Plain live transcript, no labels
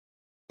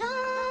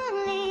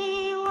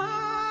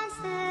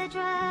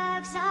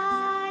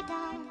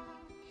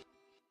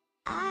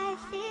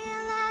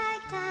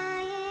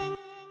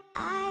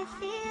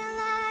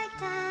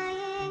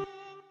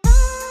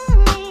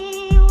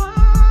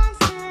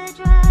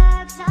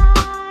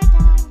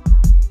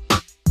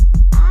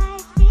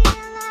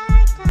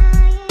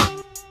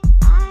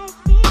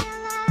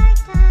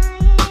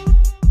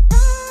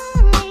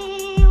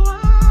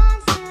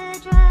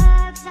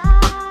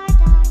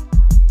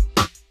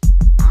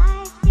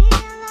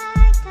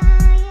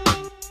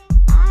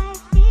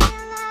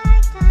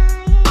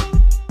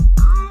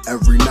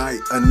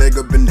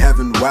nigga been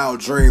having wild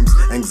dreams.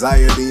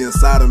 Anxiety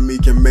inside of me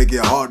can make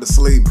it hard to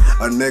sleep.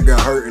 A nigga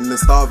hurting and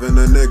starving,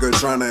 a nigga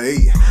tryna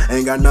eat.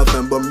 Ain't got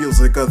nothing but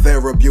music, a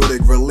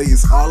therapeutic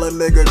release. All a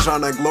nigga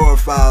tryna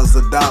glorify is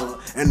a dollar.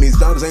 And these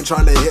dogs ain't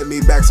tryna hit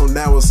me back, so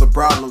now it's a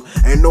problem.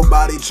 Ain't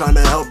nobody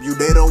tryna help you,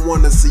 they don't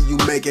wanna see you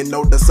making.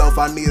 Note to self,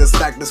 I need to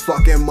stack this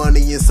fucking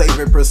money and save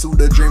it. Pursue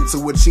the dream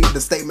to achieve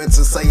the statement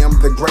to say I'm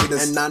the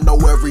greatest. And I know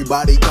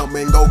everybody come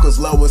and go, cause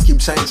levels keep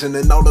changing.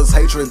 And all this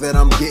hatred that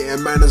I'm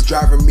getting, man, is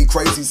driving me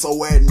crazy.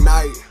 So at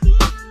night,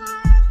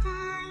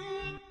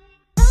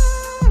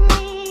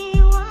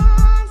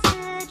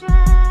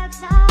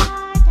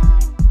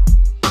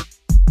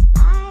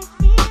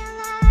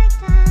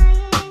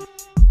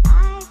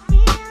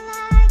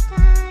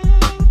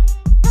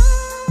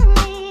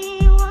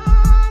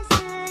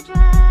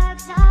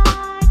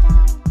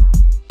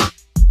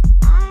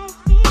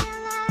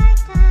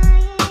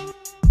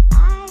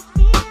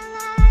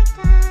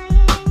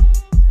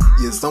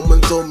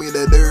 someone told me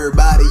that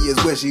everybody is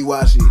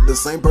wishy-washy. The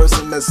same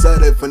person that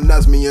said it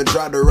finessed me and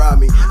tried to rob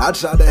me. I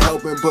tried to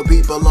help and put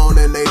people on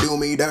and they do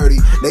me dirty.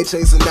 They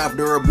chasing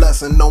after a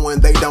blessing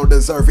knowing they don't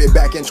deserve it.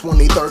 Back in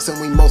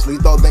 2013 we mostly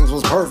thought things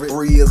was perfect.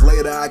 3 years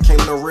later I came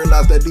to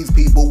realize that these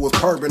people was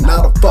perfect.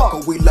 Now the fuck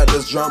are we let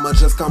this drama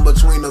just come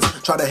between us?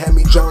 Try to have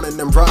me drowning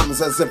in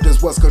problems as if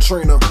this was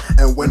Katrina.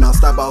 And when I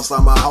step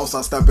outside my house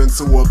I step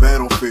into a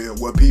battlefield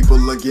where people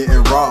are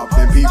getting robbed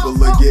and people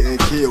are getting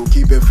killed.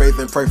 Keeping faith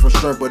and pray for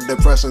strength, but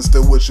depression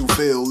still what you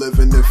feel.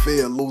 Living in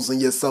fear, losing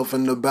yourself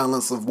in the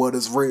balance of what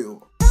is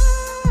real.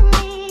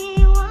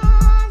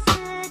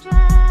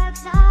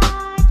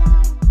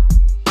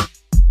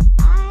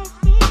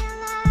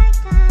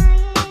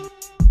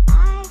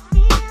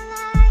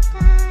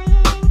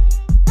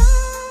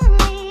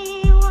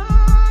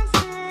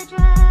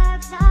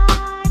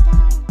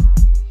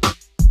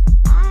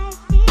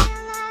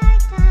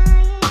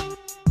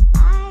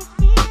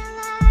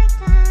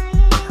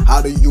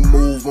 How do you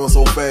move on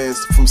so fast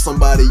from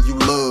somebody you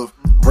love?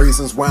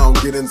 Reasons why I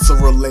don't get into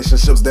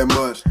relationships that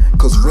much.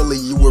 Cause really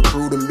you were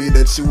prove to me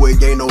that you ain't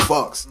gave no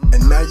fucks.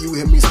 And now you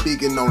hear me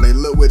speaking on it,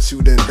 look what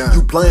you done done.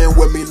 You playing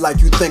with me like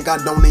you think I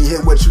don't even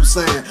hear what you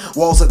saying.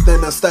 Walls are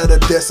thin instead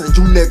of dissing,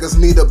 you niggas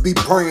need to be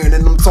praying.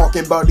 And I'm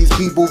talking about these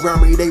people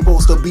around me, they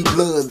supposed to be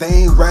blood.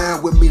 They ain't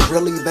riding with me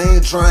really, they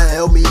ain't trying to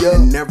help me up.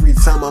 And every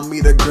time I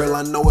meet a girl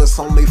I know it's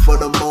only for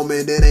the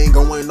moment. It ain't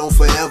going on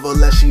forever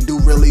unless she do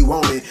really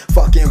want it.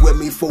 Fucking with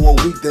me for a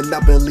week then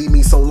up and leave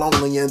me so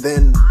lonely. And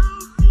then